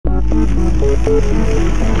Top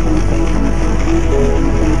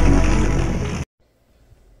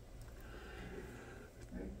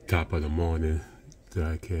of the morning,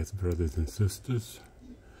 Diecast brothers and sisters.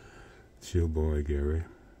 It's your boy Gary.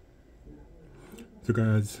 So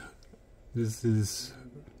guys, this is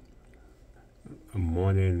a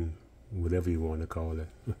morning, whatever you want to call it.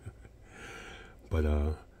 But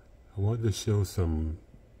I wanted to show some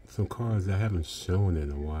cars I haven't shown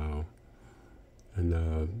in a while, and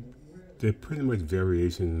they're pretty much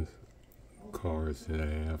variation cars that I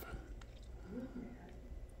have,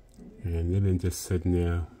 and they've been just sitting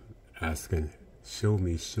there asking, show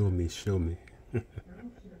me, show me, show me.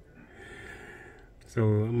 So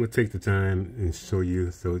I'm gonna take the time and show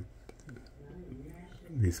you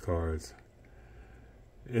these cars.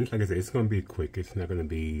 And like I said, it's gonna be quick. It's not gonna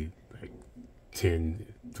be like 10,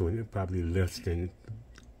 20, probably less than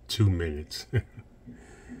 2 minutes.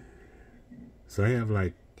 So I have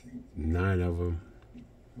like 9 of them,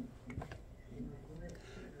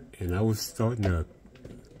 and I was starting to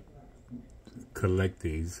collect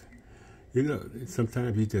these. You know,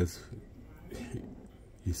 sometimes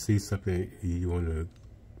you see something, you want to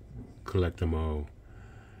collect them all.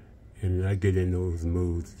 And I get in those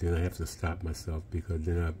moods, then I have to stop myself, because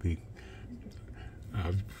then I'll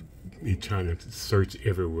be trying to search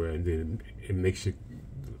everywhere, and then it makes you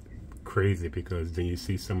crazy, because then you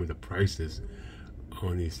see some of the prices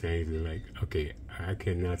on these things, and like, okay, I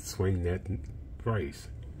cannot swing that price.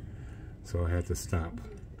 So I had to stop.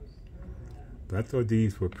 But I thought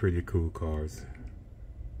these were pretty cool cars.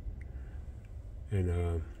 And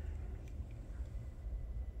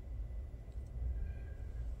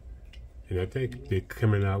I think they're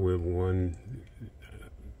coming out with one,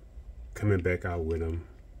 coming back out with them,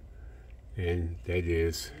 and that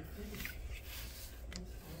is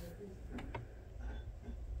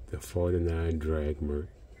the 49 drag Merc.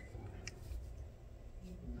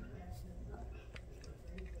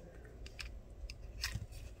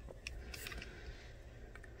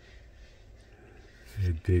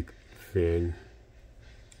 A big fin.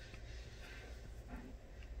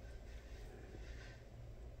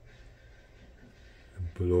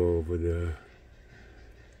 Blow over the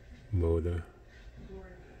motor,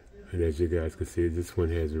 and as you guys can see, this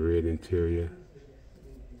one has a red interior.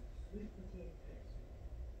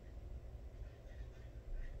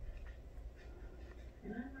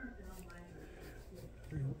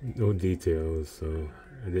 No details, so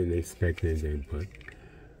I didn't expect anything, but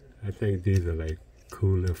I think these are like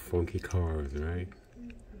cooler, funky cars, right?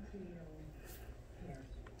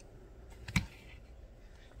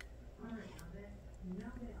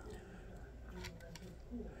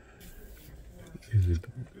 Here's a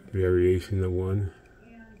variation of one.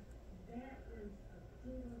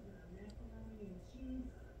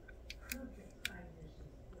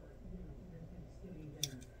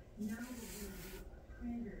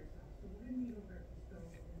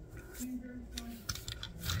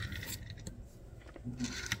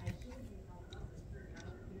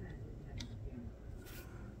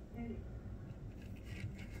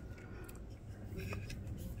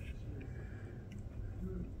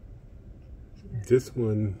 This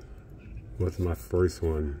one was my first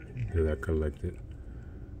one that I collected.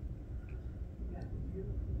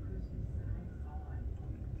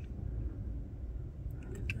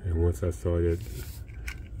 And once I saw it,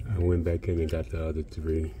 I went back in and got the other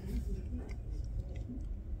 3.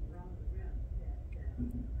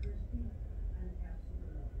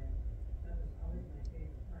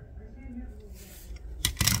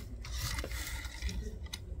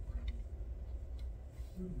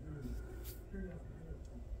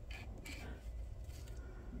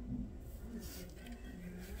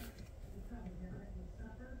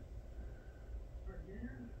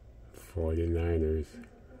 '49ers.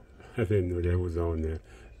 I didn't know that was on there.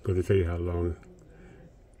 But to tell you how long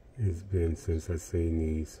it's been since I've seen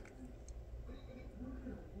these.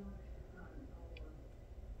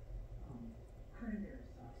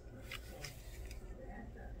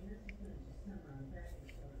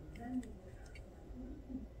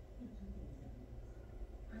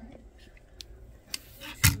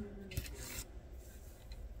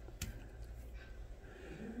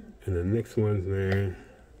 And the next ones, man,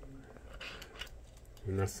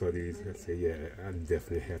 when I saw these, I said, yeah, I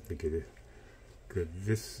definitely have to get it. Because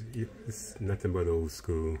this is nothing but old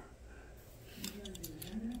school.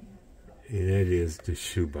 And that is the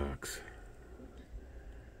shoebox,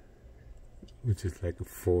 which is like a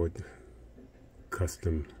Ford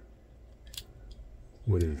custom,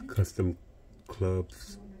 what is it, custom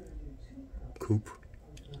clubs coupe.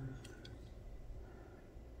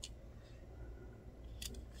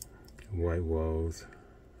 White walls.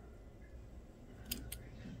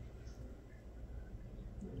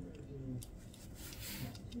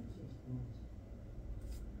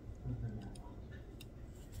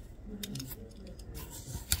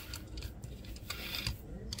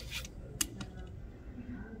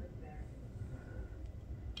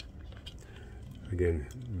 again,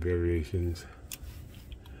 variations.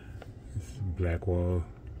 This black wall.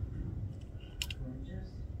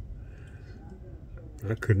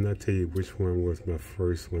 I could not tell you which one was my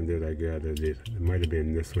first one that I gathered. It might have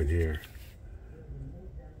been this one here.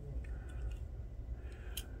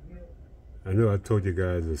 I know I told you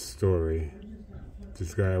guys a story.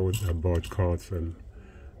 This guy I bought cards from.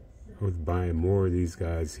 I was buying more of these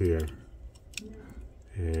guys here,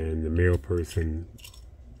 and the mail person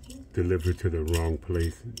delivered to the wrong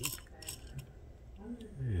place.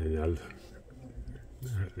 And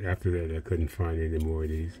after that, I couldn't find any more of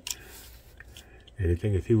these. And the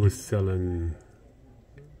thing is, he was selling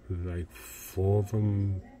like 4 of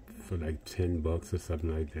them for like $10 or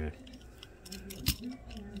something like that.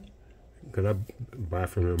 Because I buy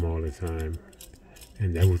from him all the time.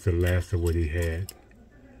 And that was the last of what he had.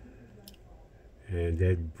 And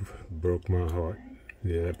that broke my heart.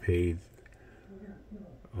 That I paid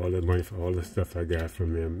all the money for all the stuff I got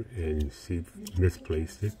from him, and she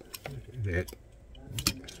misplaced it. That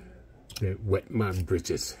wet my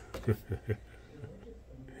britches.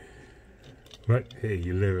 But hey,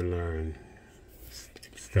 you live and learn.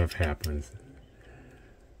 Stuff happens.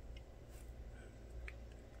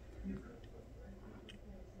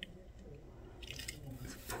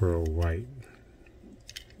 It's pearl white.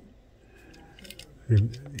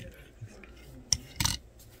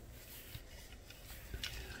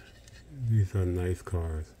 These are nice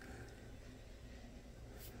cars.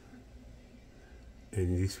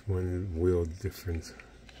 And each one wheel difference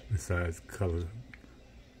besides color.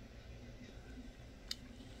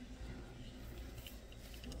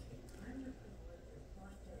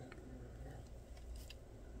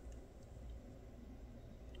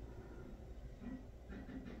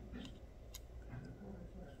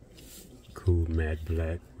 Cool matte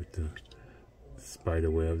black with the spider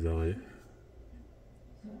webs on it.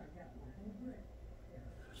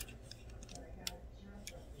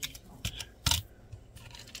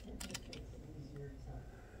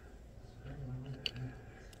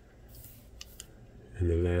 And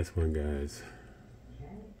the last one, guys.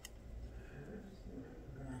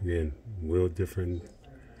 Again, wheel different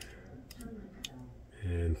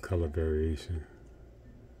and color variation.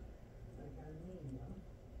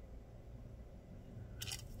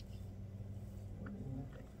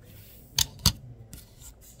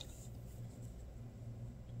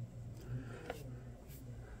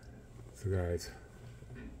 So guys,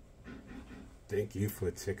 thank you for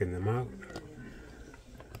checking them out.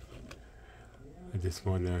 I just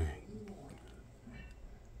want to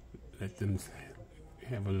let them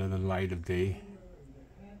have a little light of day,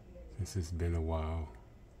 since it's been a while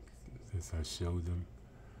since I showed them.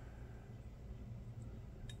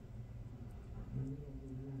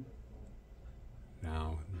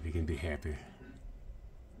 Now they can be happy.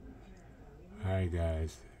 Alright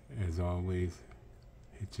guys, as always,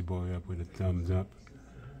 hit your boy up with a thumbs up.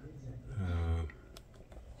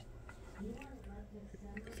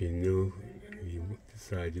 If you're new, you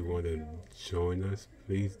decide you want to join us,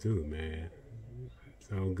 please do, man. It's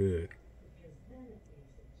all good.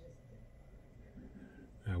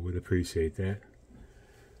 I would appreciate that.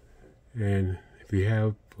 And if you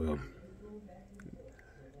have, well,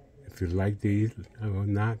 if you like these or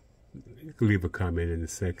not, you can leave a comment in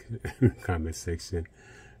the comment section.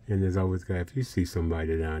 And as always, guys, if you see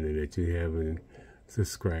somebody down there that you haven't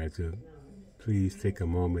subscribed to, please take a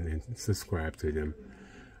moment and subscribe to them.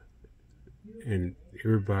 And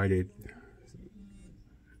everybody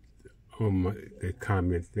on the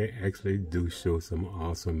comments, they actually do show some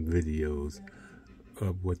awesome videos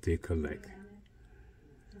of what they collect.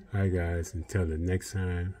 Alright guys, until the next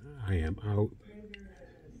time, I am out.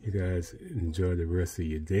 You guys enjoy the rest of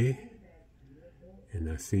your day, and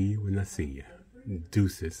I'll see you when I see you.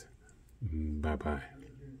 Deuces. Bye-bye.